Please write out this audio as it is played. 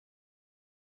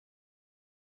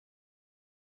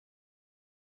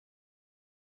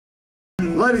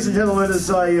Ladies and gentlemen, as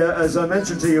I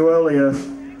mentioned to you earlier,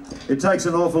 it takes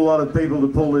an awful lot of people to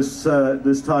pull this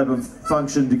type of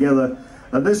function together,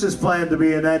 and this is planned to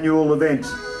be an annual event.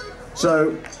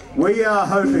 So we are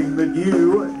hoping that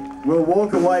you will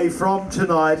walk away from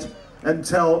tonight and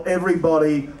tell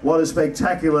everybody what a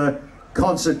spectacular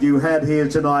concert you had here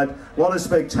tonight, what a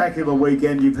spectacular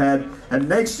weekend you've had, and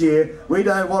next year we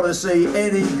don't want to see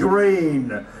any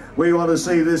green. We want to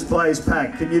see this place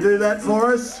packed. Can you do that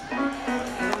for us?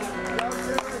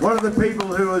 One of the people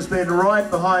who has been right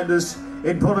behind us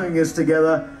in putting this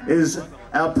together is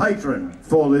our patron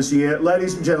for this year.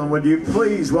 Ladies and gentlemen, would you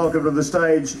please welcome to the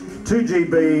stage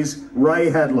 2GB's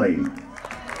Ray Hadley.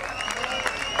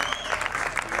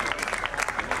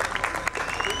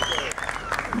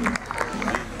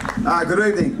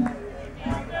 Good evening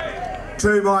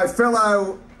to my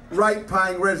fellow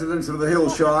rate-paying residents of the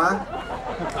Hillshire.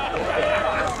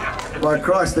 By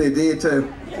Christ, they're dear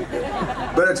too,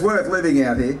 but it's worth living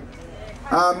out here.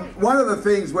 One of the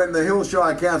things when the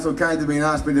Hillshire Council came to me and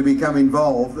asked me to become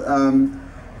involved,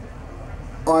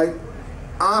 I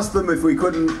asked them if we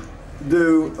couldn't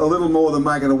do a little more than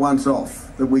make it a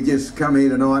once-off, that we just come here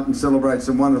tonight and celebrate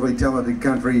some wonderfully talented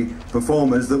country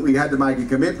performers, that we had to make a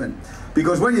commitment.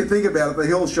 Because when you think about it, the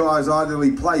Hillshire is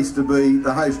ideally placed to be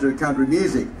the host of country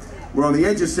music. We're on the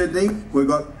edge of Sydney, we've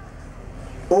got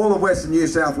all of Western New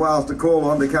South Wales to call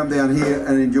on to come down here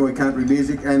and enjoy country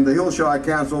music, and the Hillshire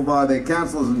Council, via their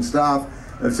councillors and staff,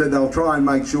 have said they'll try and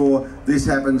make sure this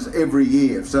happens every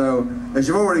year. So, as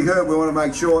you've already heard, we want to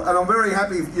make sure, and I'm very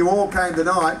happy you all came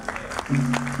tonight.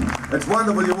 It's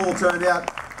wonderful you all turned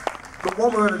out. But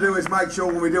what we're going to do is make sure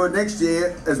when we do it next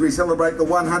year, as we celebrate the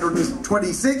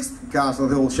 126th Castle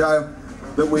Hill show,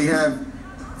 that we have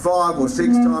 5 or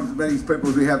 6 times as many people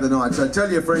as we have tonight. So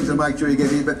tell your friends and make sure you get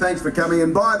here. But thanks for coming.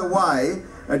 And by the way,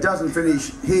 it doesn't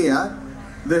finish here.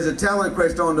 There's a talent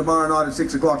quest on tomorrow night at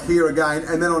 6 o'clock here again.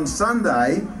 And then on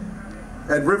Sunday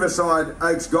at Riverside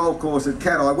Oaks Golf Course at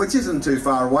Cassar-Daley, which isn't too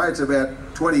far away. It's about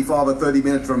 25 or 30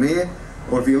 minutes from here.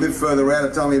 Or if you live further out,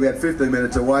 it's only about 15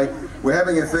 minutes away. We're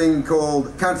having a thing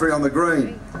called Country on the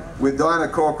Green with Diana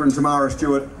Corcoran, Tamara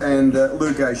Stewart and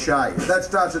Luke O'Shea. That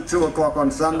starts at 2 o'clock on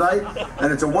Sunday,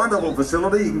 and it's a wonderful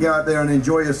facility. You can go out there and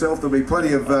enjoy yourself. There'll be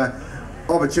plenty of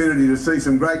opportunity to see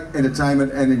some great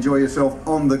entertainment and enjoy yourself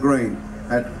on the green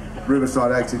at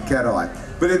Riverside Oaks at Cassar-Daley.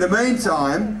 But in the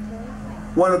meantime,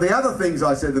 one of the other things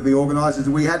I said to the organisers,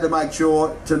 we had to make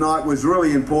sure tonight was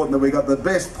really important that we got the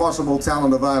best possible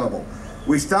talent available.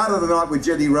 We started the night with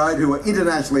Jetty Road, who are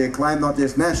internationally acclaimed, not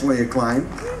just nationally acclaimed.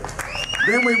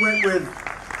 Then we went with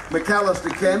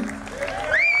McAllister Kemp,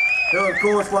 who of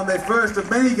course won their first of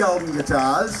many golden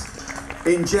guitars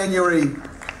in January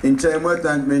in Tamworth.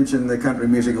 Don't mention the Country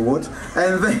Music Awards.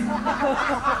 And then,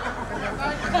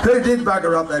 who did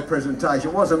bugger up that presentation?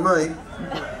 It wasn't me.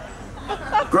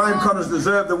 Graham Connors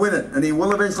deserved to win it, and he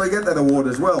will eventually get that award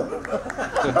as well.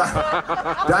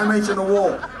 Don't mention the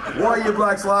war. Why are you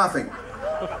blokes laughing?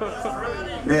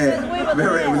 Yeah,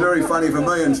 it was very funny for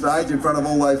me on stage in front of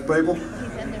all those people.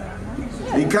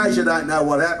 In case you don't know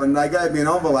what happened, they gave me an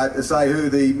envelope to say who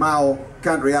the male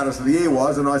country artist of the year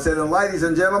was, and I said, and ladies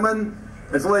and gentlemen,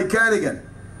 it's Lee Kernaghan.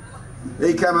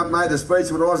 He came up and made a speech,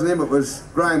 but it wasn't him, it was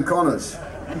Graham Connors.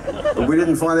 But we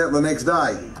didn't find out the next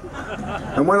day.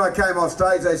 And when I came off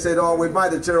stage, they said, oh, we've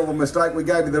made a terrible mistake, we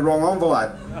gave you the wrong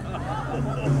envelope.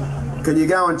 Can you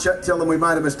go and tell them we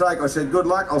made a mistake? I said, good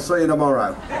luck, I'll see you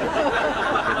tomorrow.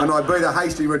 And I beat a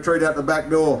hasty retreat out the back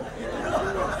door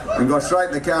and got straight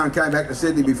in the car and came back to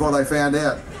Sydney before they found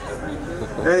out.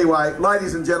 Anyway,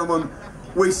 ladies and gentlemen,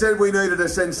 we said we needed a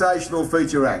sensational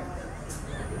feature act,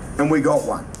 and we got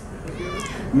one.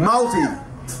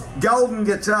 Multi-golden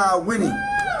guitar winning,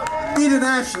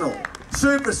 international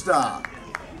superstar,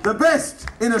 the best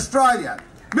in Australia,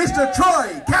 Mr.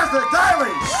 Troy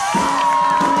Cassar-Daley.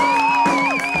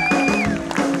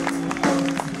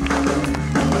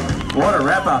 What a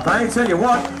wrap-up, eh? Tell you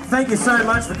what, thank you so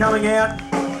much for coming out.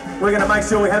 We're going to make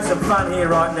sure we have some fun here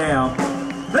right now.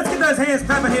 Let's get those hands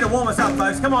clapping here to warm us up,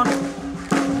 folks. Come on.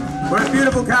 We're at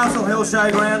beautiful Castle Hill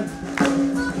Showground.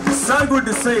 So good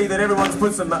to see that everyone's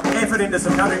put some effort into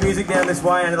some country music down this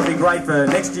way, and it'll be great for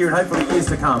next year and hopefully years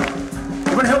to come.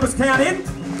 You want to help us count in?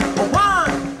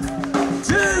 1,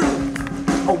 2,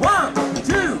 1,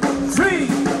 2, 3,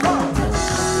 4.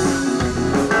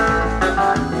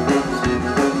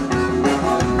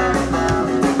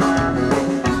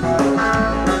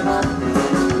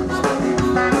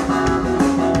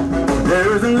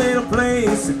 There's a little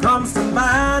place that comes to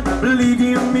mind. Believe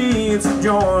you me, it's a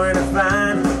joy to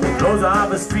find. It goes off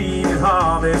the street at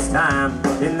harvest time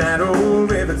in that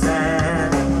old river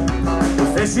town.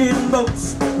 Fishing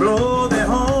boats blow their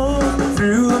horns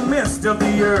through the mist of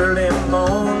the early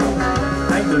morn.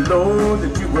 Thank the Lord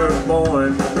that you were born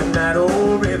in that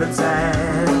old river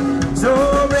town.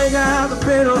 So break out the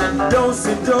fiddle,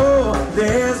 do-si-do.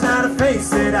 There's not a face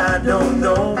that I don't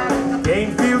know.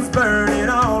 Cane fields burning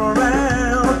all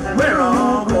around. We're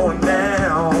all going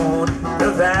down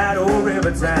to that old river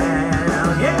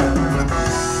town. Yeah.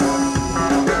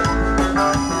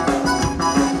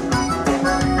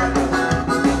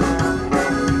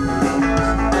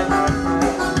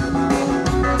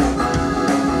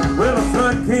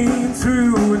 Came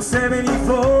through in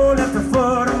 74, left a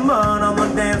foot of mud on the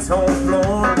dance hall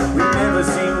floor. We've never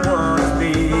seen one as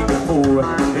big before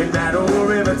in that old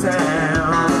river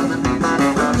town.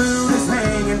 The moon is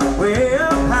hanging way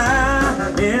up high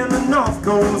in the north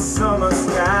coast summer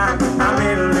sky. I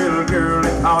met a little girl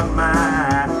that caught my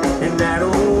eye in that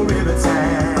old river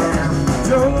town.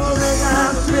 Joe, they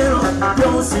got the fiddle,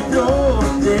 do-si-do.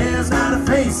 There's not a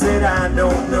face that I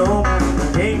don't know.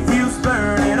 Cane fields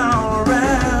burning all around.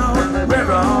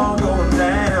 We're all going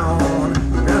down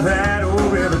to that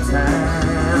old river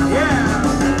town. Yeah.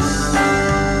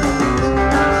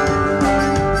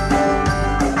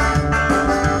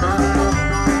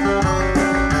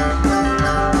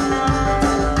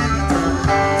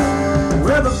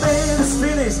 Well, the band is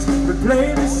finished. We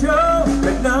played the show,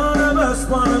 but none of us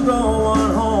want to go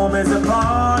on home. There's a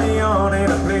party on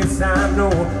in a place I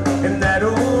know in that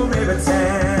old river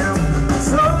town.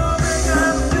 So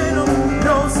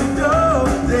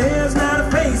there's not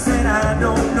a face that I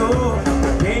don't know.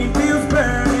 Cane fields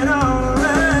burning all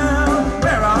around.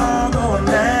 We're all going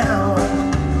down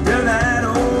to that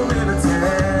old river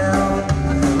town.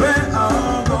 We're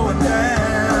all going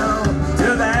down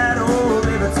to that old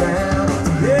river town.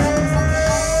 Yeah.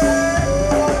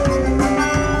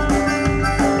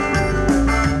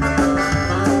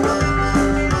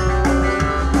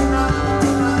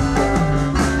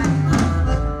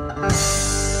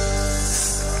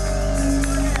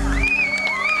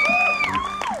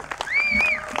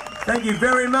 Thank you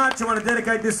very much. I want to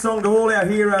dedicate this song to all our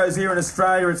heroes here in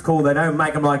Australia. It's called They Don't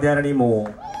Make Them Like That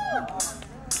Anymore.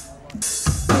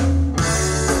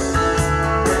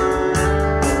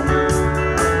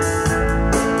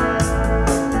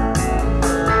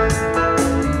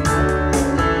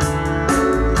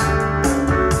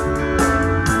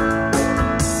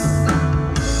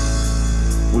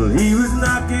 Well, he was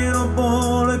knocking a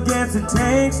ball against a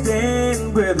tank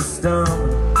stand with a stump.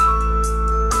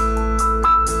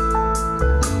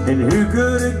 And who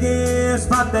could have guessed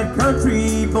what that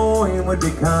country boy would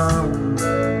become?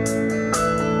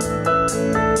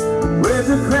 With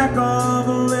the crack of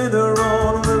a leather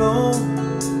on the low,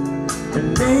 the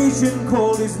nation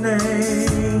called his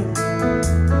name.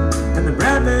 And the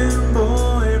Bradman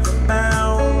boy from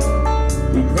Bound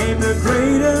became the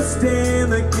greatest in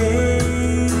the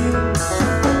game.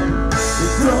 They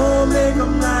don't make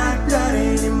them like that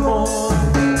anymore.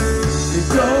 They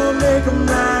don't make them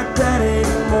like that anymore.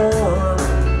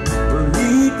 Well,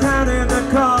 he counted the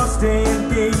cost and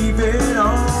gave it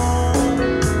on.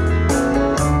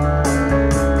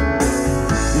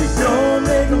 They don't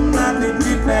make them like they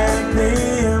did back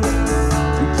then.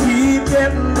 They keep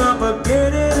getting up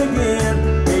again and again.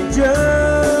 They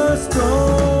just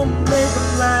don't make them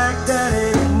like that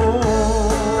anymore.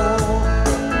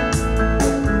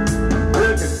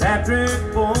 Look at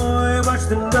Patrick, boy, watch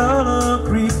the Dollar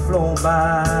Creek flow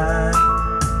by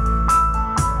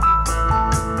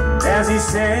as he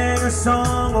sang a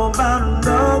song about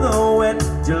another wet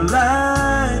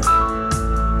July.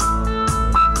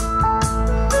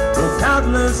 With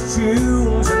countless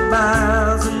tunes and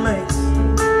miles and mates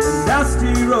and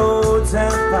dusty roads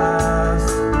have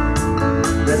passed,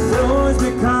 that boy's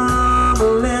become a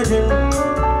legend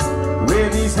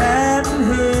with his hat and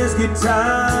his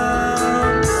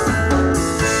guitar.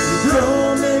 You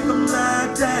don't make them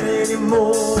like that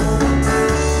anymore.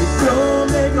 You don't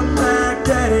make them like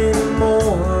that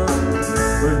anymore.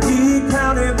 But he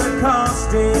counted the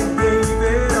cost and gave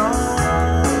it on.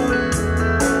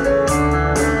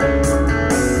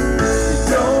 You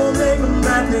don't make them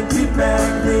like they did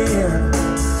back then.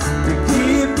 They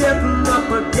keep getting up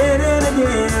again and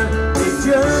again. They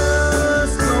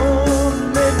just don't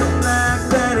make them like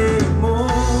that anymore.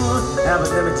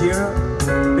 Albert Demagera,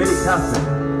 Billy Cuthbert,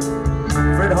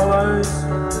 Fred Hollows,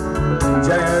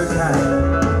 J.O.K.,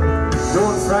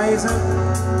 Dawn Fraser,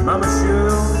 Mama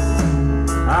Shule,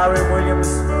 R.M. Williams,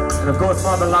 and of course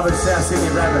my beloved South Sydney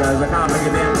Rabbitohs. I can't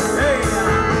forget them. Hey!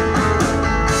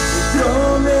 You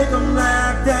don't make them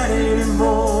like that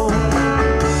anymore.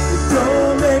 You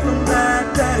don't make them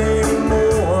like that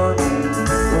anymore.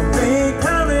 Well, they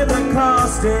counted the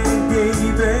cost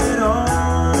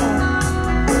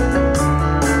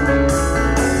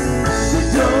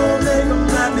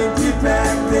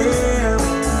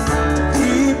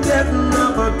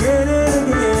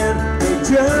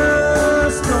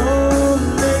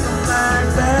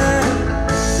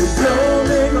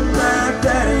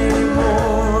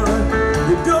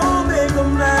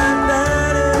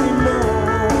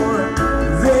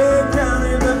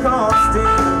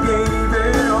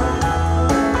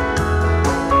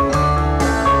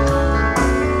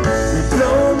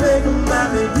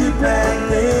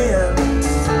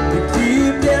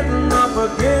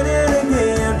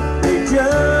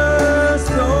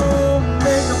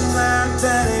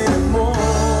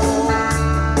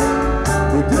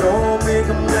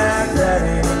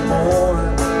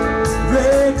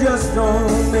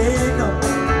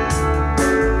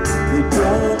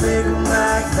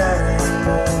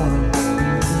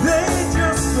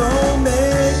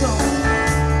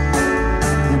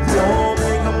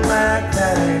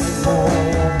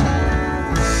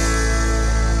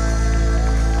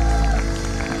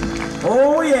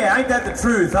Ain't that the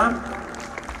truth, huh?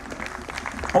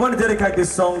 I want to dedicate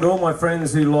this song to all my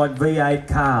friends who like V8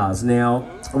 cars. Now,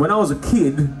 when I was a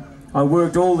kid, I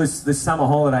worked all this summer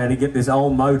holiday to get this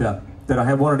old motor that I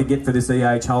had wanted to get for this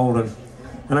EH Holden.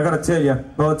 And I got to tell you,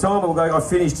 by the time I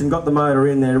finished and got the motor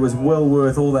in there, it was well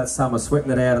worth all that summer sweating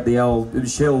it out at the old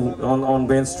shell on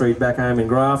Bent Street back home in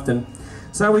Grafton.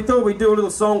 So we thought we'd do a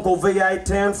little song called V8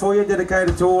 Town for you,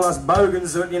 dedicated to all us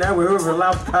bogans that, you know, we ever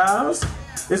loved cars.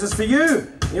 This is for you.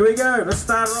 Here we go. Let's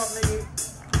start her off, Nicky.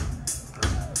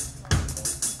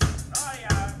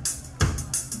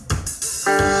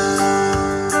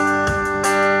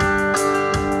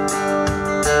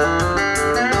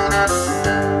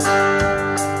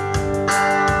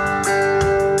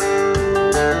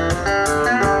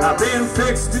 I've been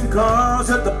fixing cars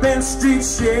at the Bent Street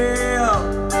Shell,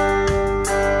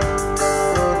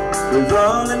 with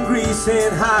oil and grease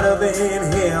and hotter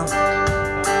than hell.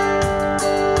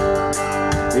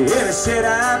 In a shed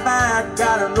I buy,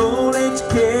 got an old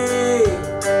HK.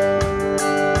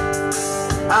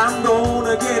 I'm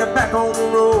gonna get her back on the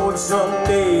road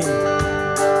someday.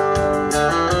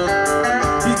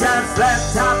 She's got flat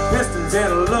top pistons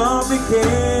and a lovely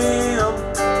Kemp,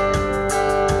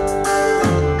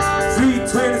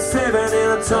 327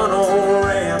 in a tunnel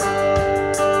ramp.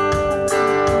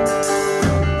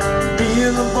 Me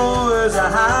and the boys are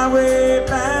highway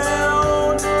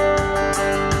bound,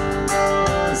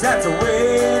 'cause that's the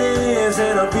way it is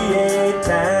in a V8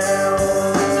 town.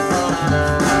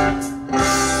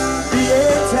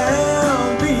 V8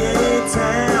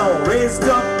 town, raised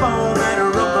up on that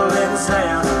rumbling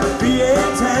sound.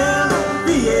 V8 town,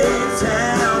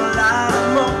 light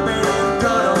 'em up and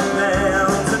cut 'em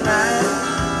down tonight.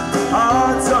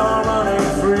 Hearts are running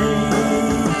free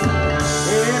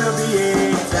in a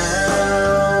V8 town.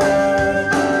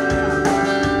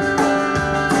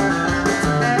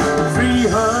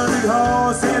 300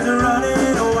 horses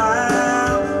running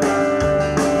wild,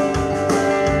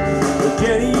 but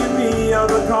Jenny and me on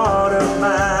the corner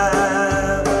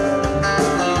mile.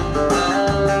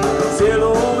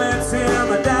 Silhouettes in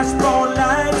the dashboard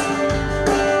lights,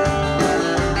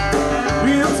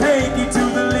 we'll take you to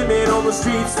the limit on the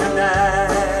streets tonight.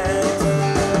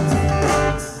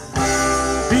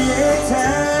 V8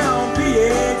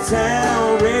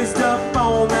 town, raised up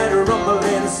on that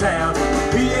rumbling sound.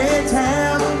 V8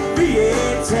 town,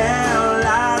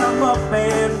 light 'em up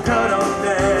and cut 'em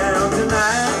down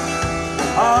tonight.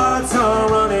 Hearts are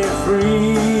running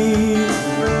free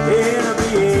in a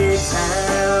V8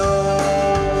 town.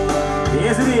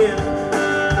 Yes, it is.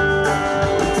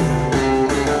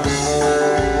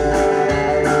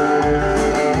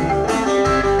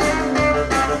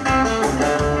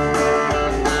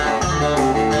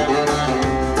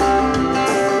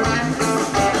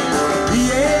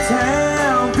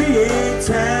 V8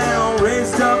 town,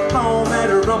 raised up on that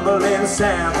rumbling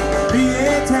sound.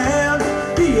 V8 town,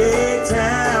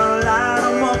 light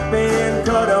 'em up and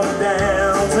cut 'em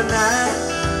down tonight.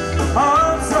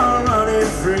 Hearts are running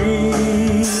free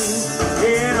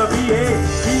in a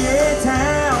V8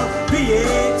 town,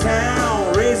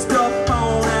 raised up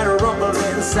on that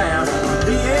rumbling sound.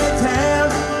 V8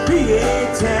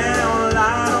 town,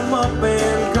 light 'em up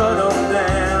and cut 'em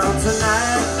down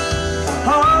tonight.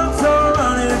 Hearts are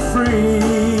running free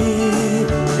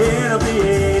in a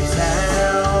V8 town.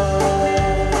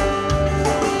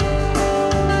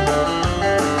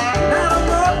 Light 'em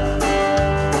up.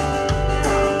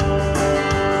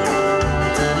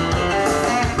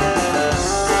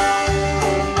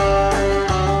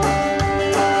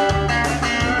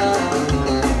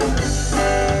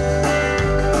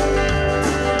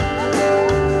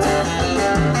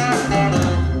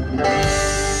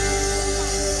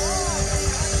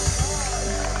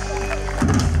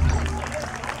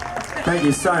 Thank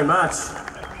you so much.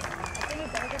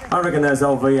 I reckon those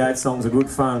old V8 songs are good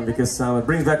fun because it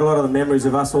brings back a lot of the memories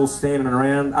of us all standing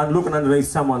around and looking underneath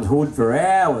someone's hood for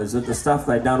hours at the stuff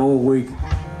they've done all week.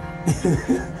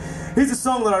 Here's a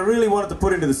song that I really wanted to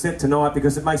put into the set tonight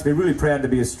because it makes me really proud to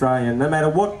be Australian. No matter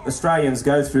what Australians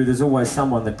go through, there's always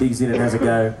someone that digs in and has a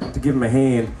go to give them a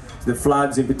hand. The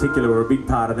floods in particular were a big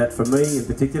part of that for me in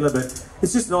particular, but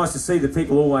it's just nice to see that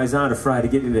people always aren't afraid to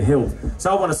get into help. So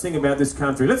I want to sing about this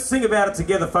country. Let's sing about it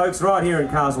together, folks, right here in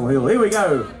Castle Hill. Here we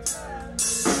go.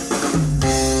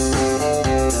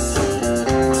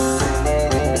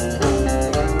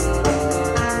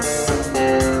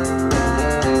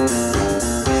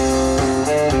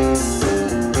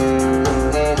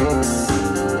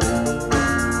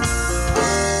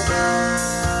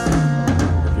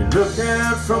 Look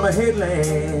down from a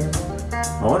headland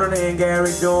on an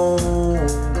Angary dome,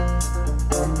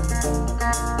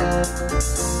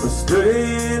 stood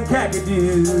in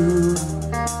Kakadu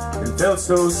and felt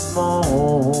so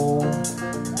small.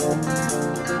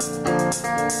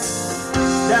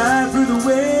 Dive through the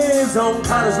waves on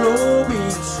Cottage Row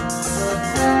Beach,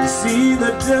 see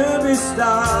the Derby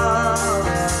Star.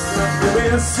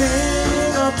 We'll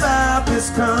sing about this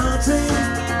country,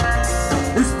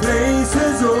 this place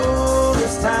as old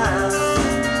as time.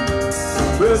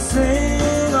 We'll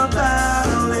sing about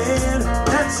a land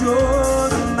that's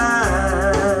yours and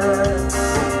mine.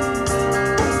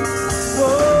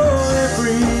 Oh,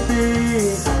 every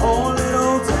big old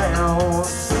little town,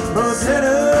 from the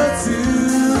center to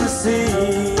the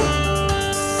sea.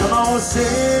 Come on,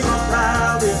 sing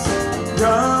about this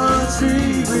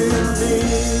country with me.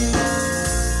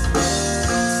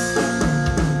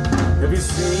 Have you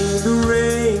seen the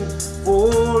rain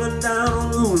falling down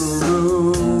on Uluru?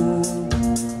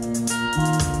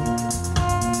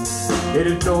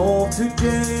 Headed north to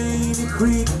Janie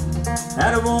Creek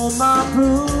out of Old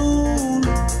Maroon.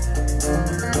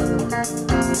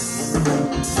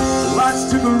 Watch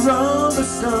Toogaroomba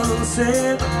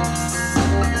sunset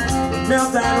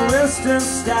melt that western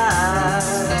sky.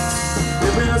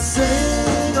 We'll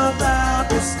sing about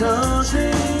this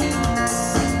country,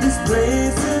 this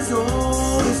place as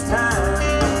old as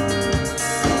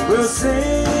time. We'll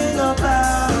sing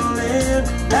about a land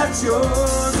that's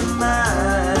yours and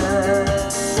mine.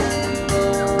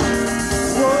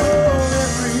 Whoa,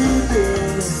 every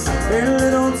big and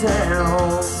little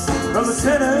town, from the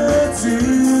center to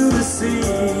the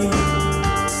sea.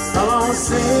 Come on,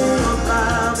 sing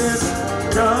about this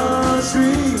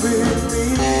country with me.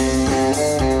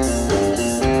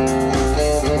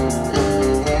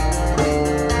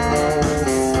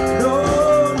 No,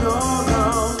 no, no,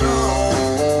 no.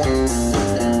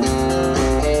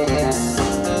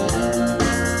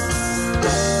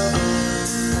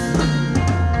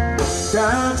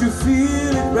 Can't you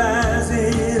feel it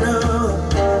rising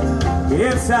up?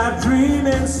 It's our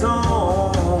dreaming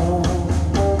song.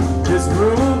 There's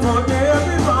room for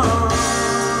everyone.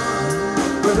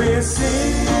 When we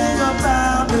sing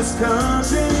about this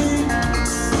country,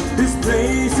 this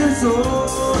place as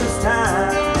old as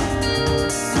time.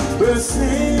 We'll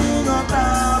sing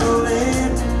about a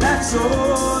land that's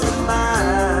yours and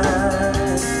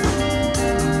mine.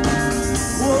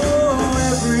 Whoa,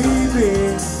 every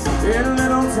big in a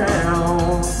little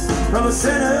town, from the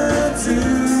center to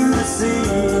the sea.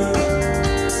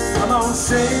 Come on,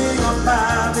 sing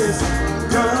about this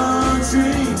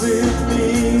country with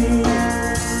me.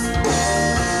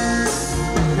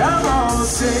 Come on,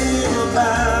 sing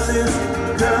about this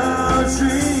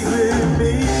country with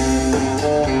me.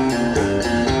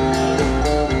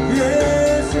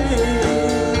 Yes, yeah.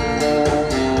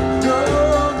 No,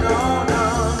 no, no,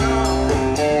 no.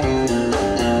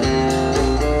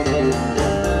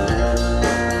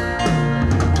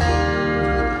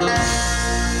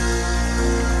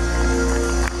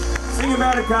 Sing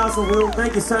about it, Castle.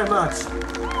 Thank you so much.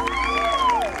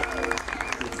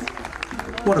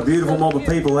 What a beautiful mob of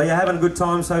people. Are you having a good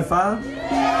time so far?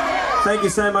 Thank you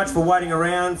so much for waiting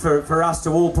around for us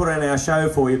to all put on our show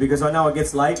for you, because I know it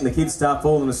gets late and the kids start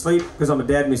falling asleep, because I'm a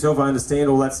dad myself, I understand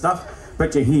all that stuff,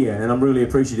 but you're here and I'm really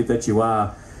appreciative that you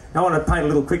are. Now I want to paint a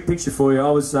little quick picture for you.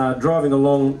 I was driving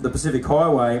along the Pacific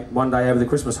Highway one day over the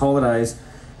Christmas holidays,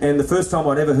 and the first time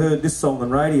I'd ever heard this song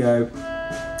on radio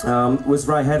was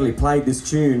Ray Hadley played this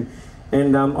tune.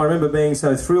 And I remember being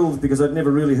so thrilled because I'd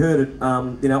never really heard it,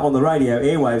 you know, on the radio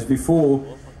airwaves before.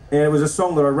 And it was a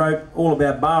song that I wrote all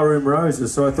about barroom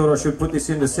roses, so I thought I should put this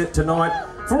in the set tonight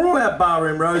for all our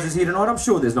barroom roses here tonight. I'm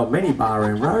sure there's not many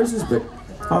barroom roses, but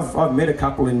I've met a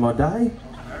couple in my day,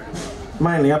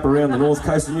 mainly up around the north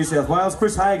coast of New South Wales.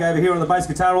 Chris Haig over here on the bass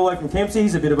guitar, all the way from Kemp.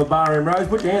 He's a bit of a barroom rose.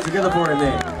 Put your hands together for him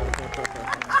there.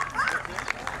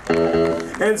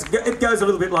 And it goes a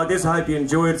little bit like this. I hope you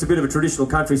enjoy it. It's a bit of a traditional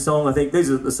country song. I think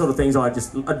these are the sort of things I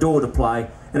just adore to play.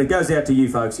 And it goes out to you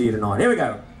folks here tonight. Here we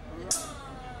go.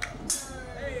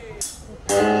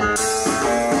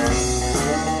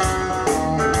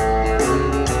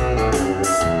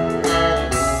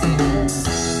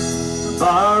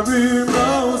 Barroom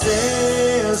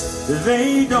roses,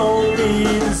 they don't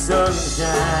need the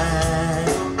sunshine.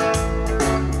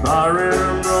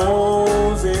 Barroom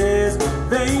roses,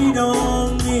 they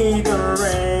don't need the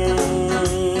rain.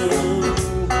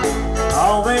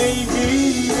 All they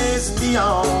need is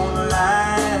neon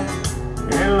light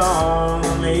and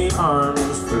lonely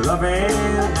arms for loving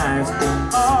nights.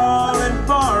 All in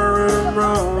barroom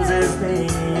roses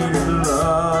need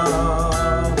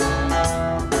love.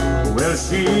 Well,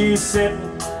 she's sitting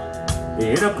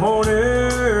in a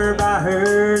corner by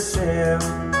herself,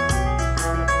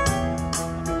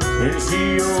 and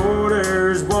she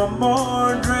orders one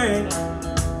more drink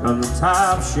on the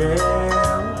top shelf.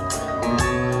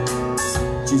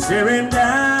 She's staring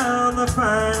down the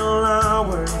final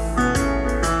hours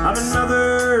of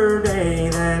another day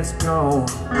that's gone,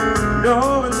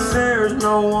 knowing there's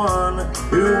no one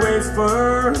who waits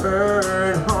for her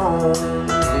at home.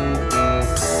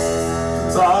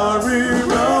 Barroom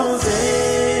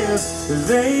roses,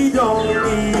 they don't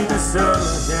need the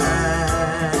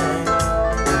sunshine.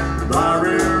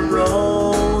 Barroom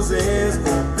roses,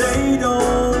 they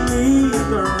don't need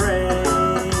the rain.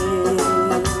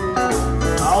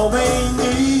 All they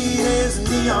need is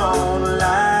neon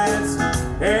lights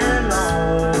and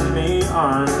lonely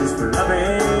arms for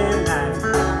loving nights.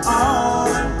 All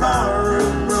that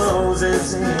barroom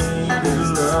roses need is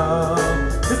love.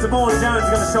 Mr. Vaughan Jones is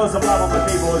going to show some love on the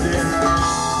keyboard here.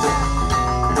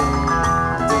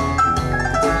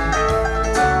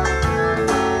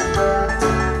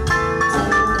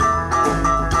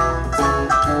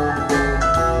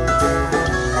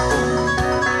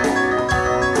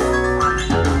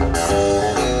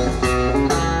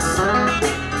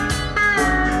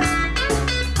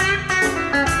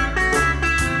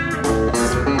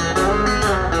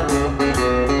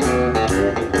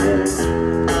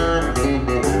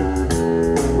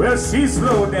 Well, she's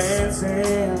slow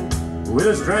dancing with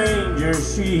a stranger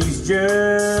she's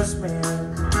just met,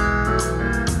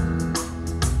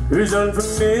 whose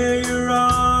unfamiliar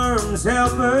arms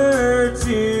help her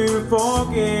to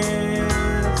forget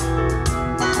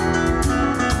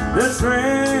the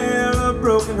trail of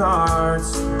broken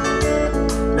hearts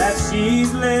that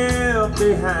she's left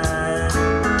behind,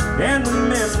 and the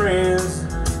memories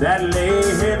that lay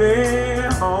heavy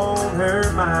on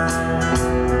her mind.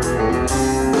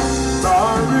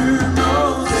 Barroom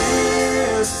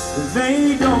roses,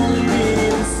 they don't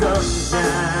need the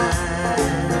sunshine.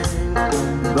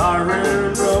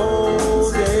 Barroom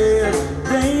roses,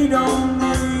 they don't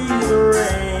need the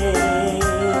rain.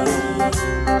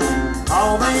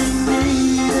 All they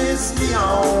need is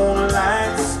neon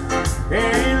lights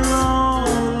and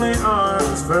lonely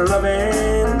arms for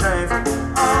loving nights.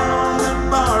 All the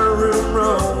barroom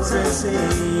roses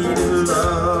need is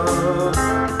love.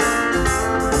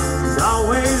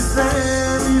 Always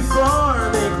there before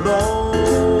they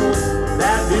close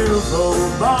that beautiful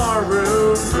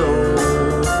barroom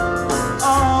door.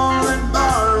 All that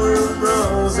barroom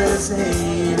roses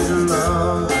need is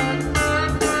love.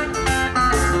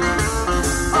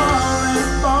 All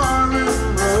that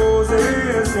barroom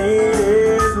roses need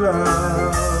is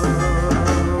love.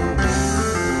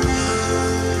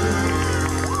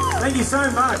 Thank you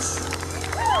so much.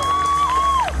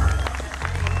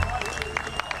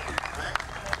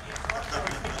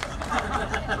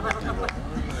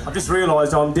 I've just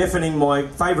realised I'm deafening my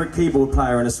favourite keyboard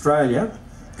player in Australia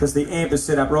because the amp is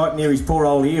set up right near his poor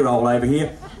old ear hole over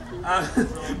here.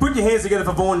 Put your hands together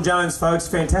for Vaughan Jones, folks.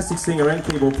 Fantastic singer and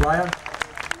keyboard player.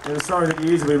 And sorry that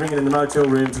you usually ringing in the motel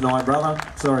room tonight, brother.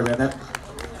 Sorry about that.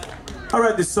 I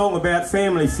wrote this song about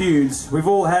family feuds. We've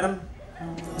all had them.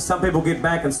 Some people get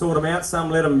back and sort them out. Some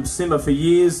let them simmer for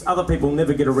years. Other people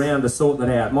never get around to sorting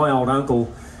it out. My old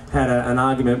uncle had an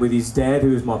argument with his dad, who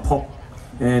was my pop.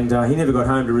 And he never got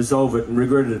home to resolve it and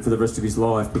regretted it for the rest of his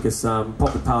life because Pop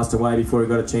had passed away before he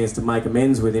got a chance to make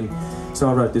amends with him. So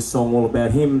I wrote this song all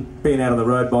about him being out on the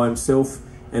road by himself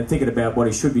and thinking about what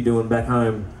he should be doing back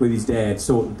home with his dad,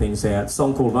 sorting things out. A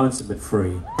song called Lonesome But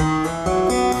Free.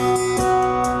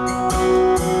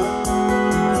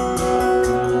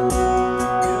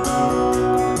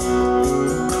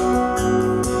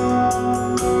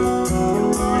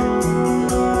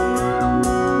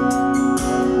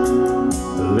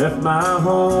 Left my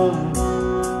home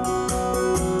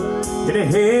in a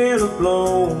hail of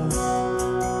blows,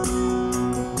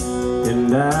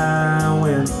 and I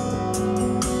went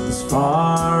as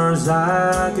far as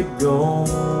I could go.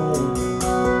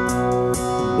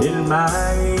 In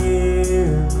my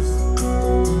ears,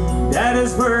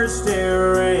 Daddy's words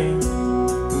still ring.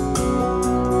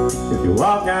 If you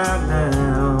walk out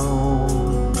now,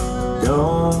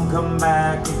 don't come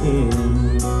back again.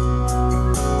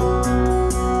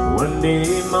 One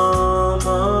day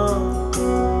Mama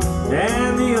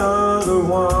and the other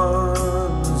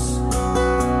ones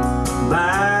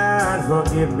might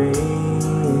forgive me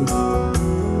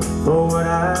for what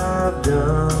I've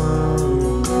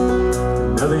done.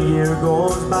 Another year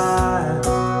goes by,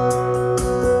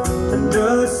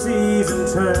 another season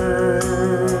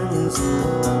turns,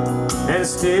 and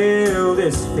still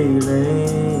this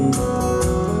feeling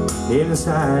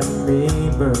inside me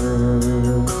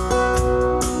burns.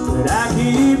 But I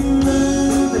keep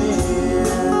moving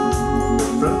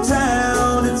from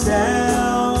town to town.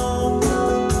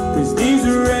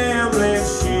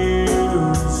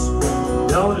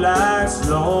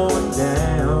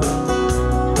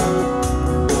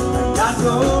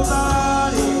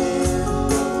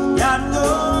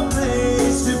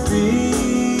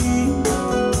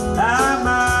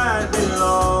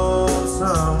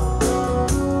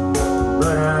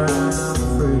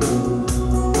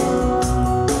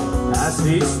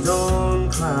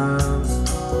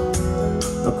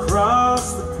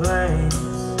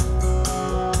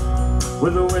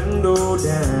 with the window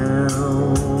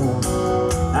down,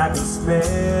 I can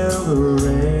smell the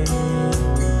rain,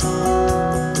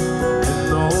 and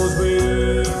those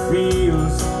wheat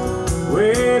fields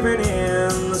waving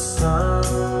in the sun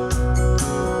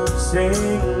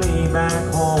sing me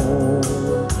back home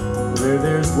where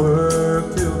there's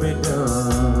work to be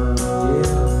done.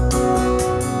 Yeah.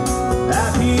 I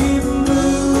keep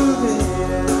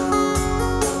moving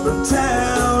from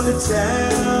town to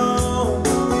town,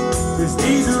 'cause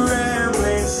these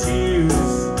rambling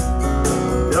shoes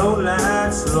don't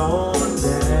like slowing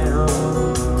down.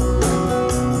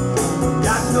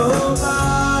 Got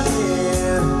nobody,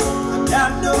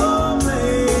 got no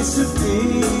place to be.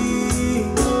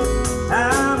 I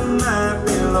might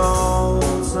be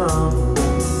lonesome,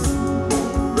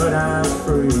 but I'm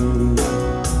free.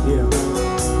 Yeah.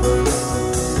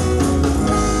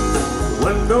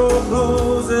 Window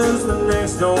closes, the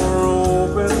next door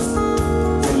opens.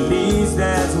 At least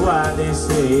that's what they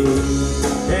say.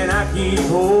 And I keep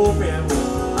hoping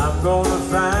I'm gonna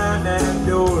find that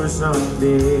door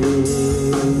someday.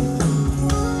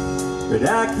 But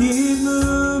I keep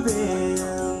moving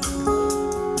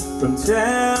from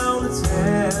town to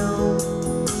town,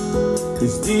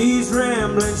 'cause these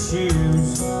rambling shoes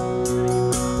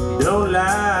don't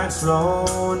like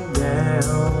slowing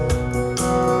down.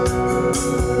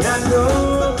 Got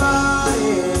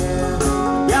nobody,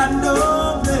 got no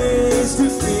place to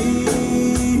be.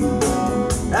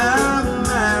 I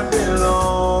might be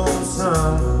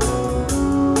lonesome,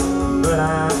 but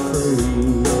I'm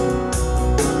free.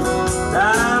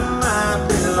 I might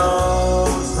be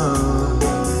lonesome,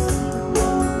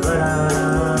 but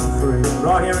I'm free.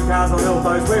 Right here in Cassar-Daley,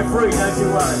 folks, we're free, don't you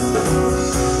worry.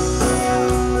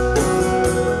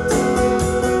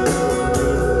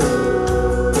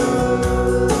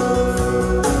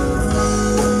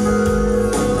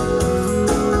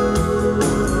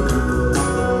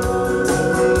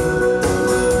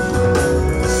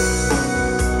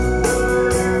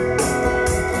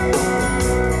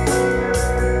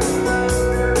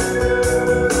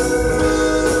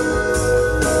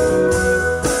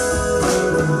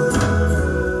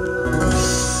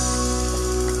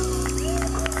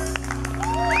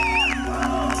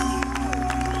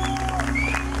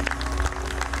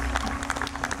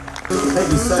 Thank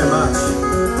you so much.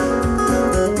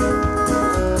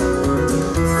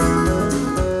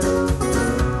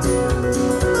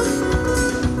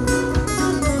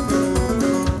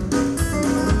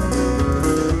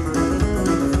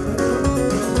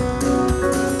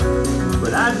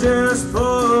 But I just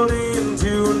pulled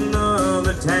into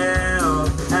another town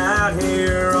out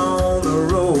here on the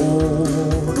road.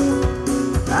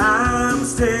 I'm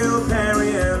still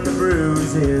carrying the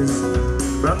bruises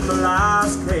from the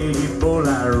last cable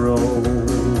I rode.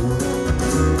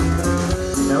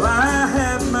 Now I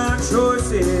have my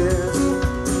choices,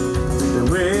 and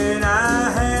when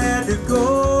I had to go,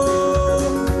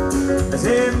 I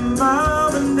said,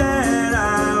 Mom and Dad,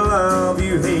 I love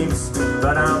you heaps,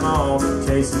 but I'm off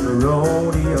chasing the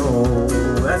rodeo.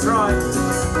 That's right.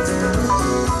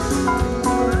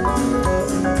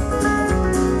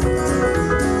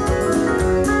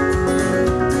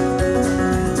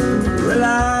 Well,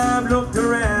 I've looked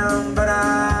around, but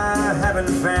I haven't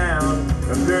found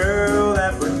a girl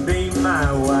that would be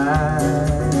my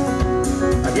wife.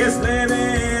 I guess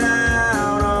living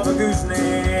out of a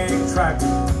gooseneck truck,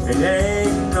 it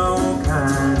ain't no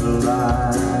kind of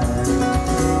life.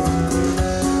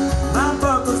 My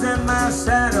buckles and my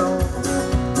saddle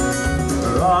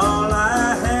are all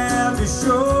I have to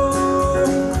show.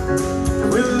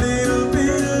 With a little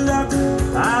bit of luck,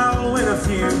 I'll win a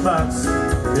few bucks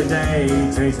today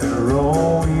chasing the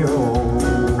rodeo.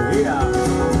 Yeah.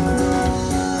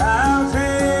 I'll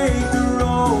take the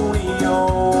rodeo.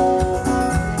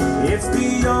 It's the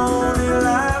only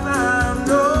life I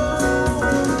know.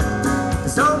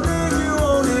 Some days you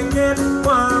only get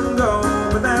one go,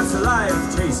 but that's life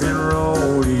chasing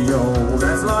rodeo.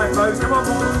 That's life, folks. Come on,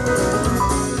 boys.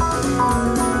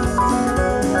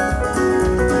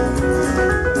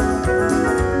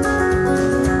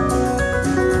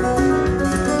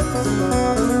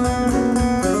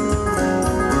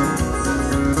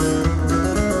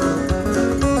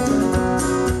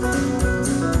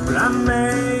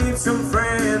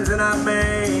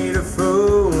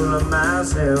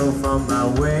 Myself on my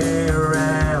way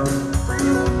around.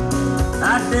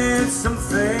 I did some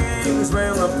things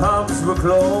when the pubs were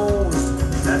closed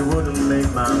that wouldn't make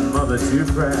my mother too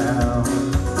proud.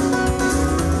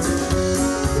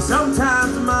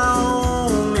 Sometimes my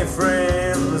only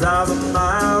friends are the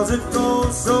miles that go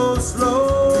so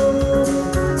slow.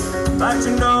 But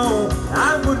you know,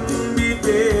 I wouldn't be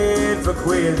dead for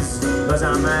quiz, 'cause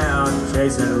I'm out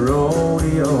chasing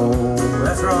rodeo.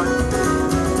 That's right.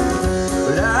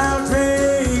 But I'll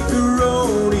take the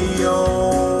rodeo.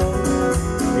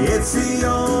 It's the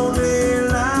only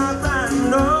life I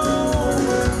know.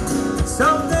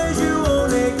 Some days you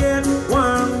only get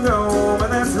one go, but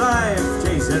that's life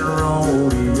chasing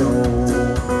rodeo.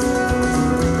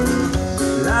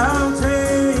 I'll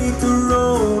take the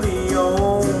rodeo.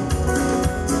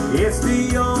 It's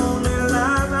the only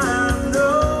life I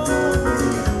know.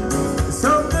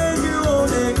 Some days you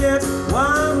only get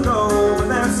one go, but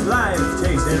that's life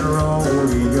chasing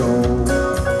rodeo.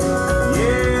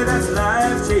 Yeah, that's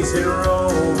life chasing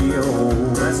rodeo.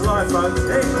 That's life, folks.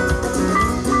 Hey.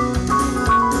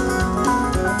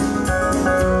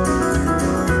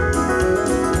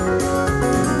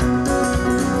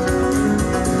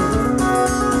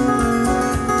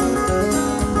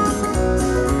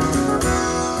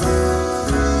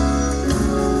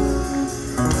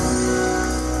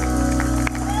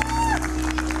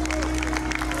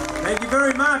 Thank you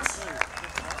very much.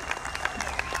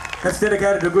 That's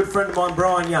dedicated to a good friend of mine,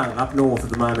 Brian Young, up north at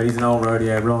the moment. He's an old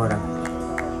rodeo rider.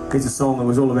 It's a song that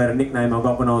was all about a nickname I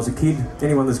got when I was a kid.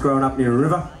 Anyone that's grown up near a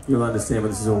river, you'll understand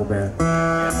what this is all about.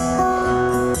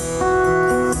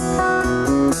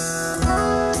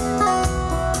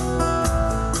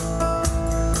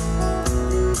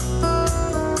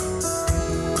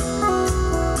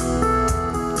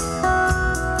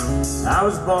 I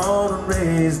was born and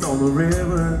raised on the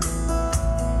river.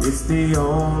 It's the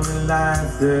only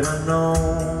life that I know.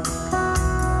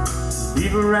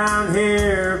 People around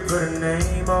here put a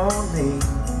name on me,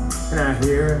 and I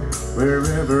hear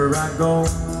wherever I go.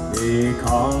 They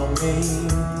call me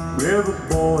River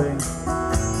Boy,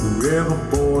 River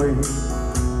Boy.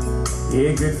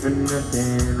 Yeah, good for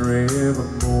nothing, River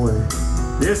Boy.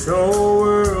 This whole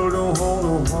world don't hold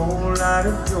a whole lot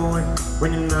of joy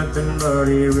when you're nothing but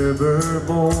a river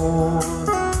boy.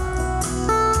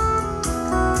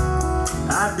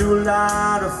 I do a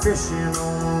lot of fishing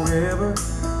on the river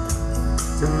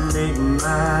to make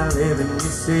my living, you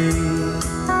see.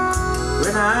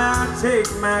 When I take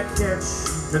my catch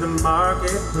to the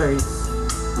marketplace,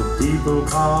 the people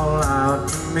call out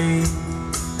to me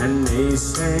and they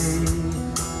say,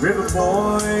 River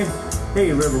Boy,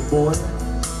 hey River Boy,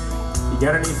 you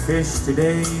got any fish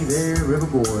today there, River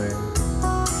Boy?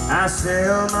 I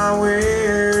sell my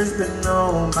wares, but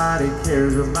nobody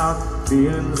cares about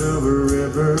feelings of a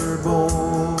river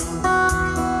boy.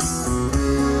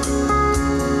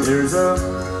 There's a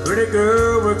pretty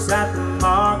girl works at the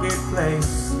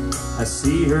marketplace. I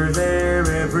see her there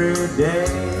every day.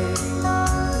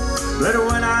 But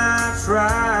when I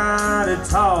try to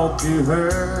talk to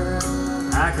her,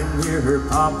 I can hear her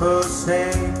papa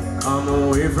say, come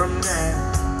away from that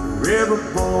river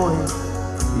boy.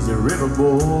 He's a river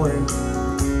boy,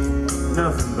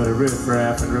 nothing but a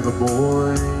riff-raff and river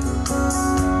boy.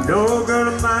 No girl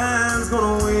of mine's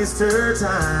gonna waste her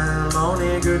time on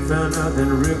a good-for-nothing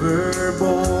river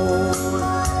boy.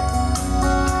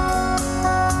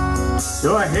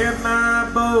 So I head my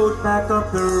boat back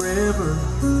up the river,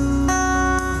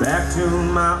 back to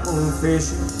my old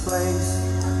fishing place.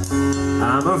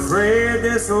 I'm afraid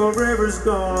this old river's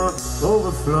gonna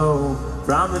overflow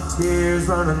from the tears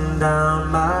running down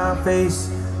my face.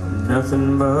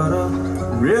 Nothing but a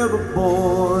river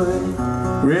boy,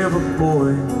 river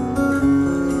boy.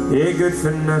 Yeah, good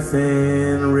for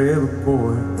nothing, river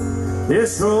boy.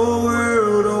 This whole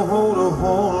world don't hold a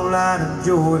whole lot of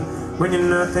joy when you're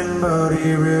nothing but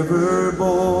a river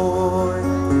boy.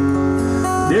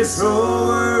 This whole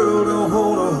world don't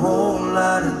hold a whole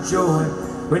lot of joy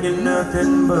when you're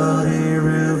nothing but a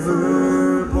river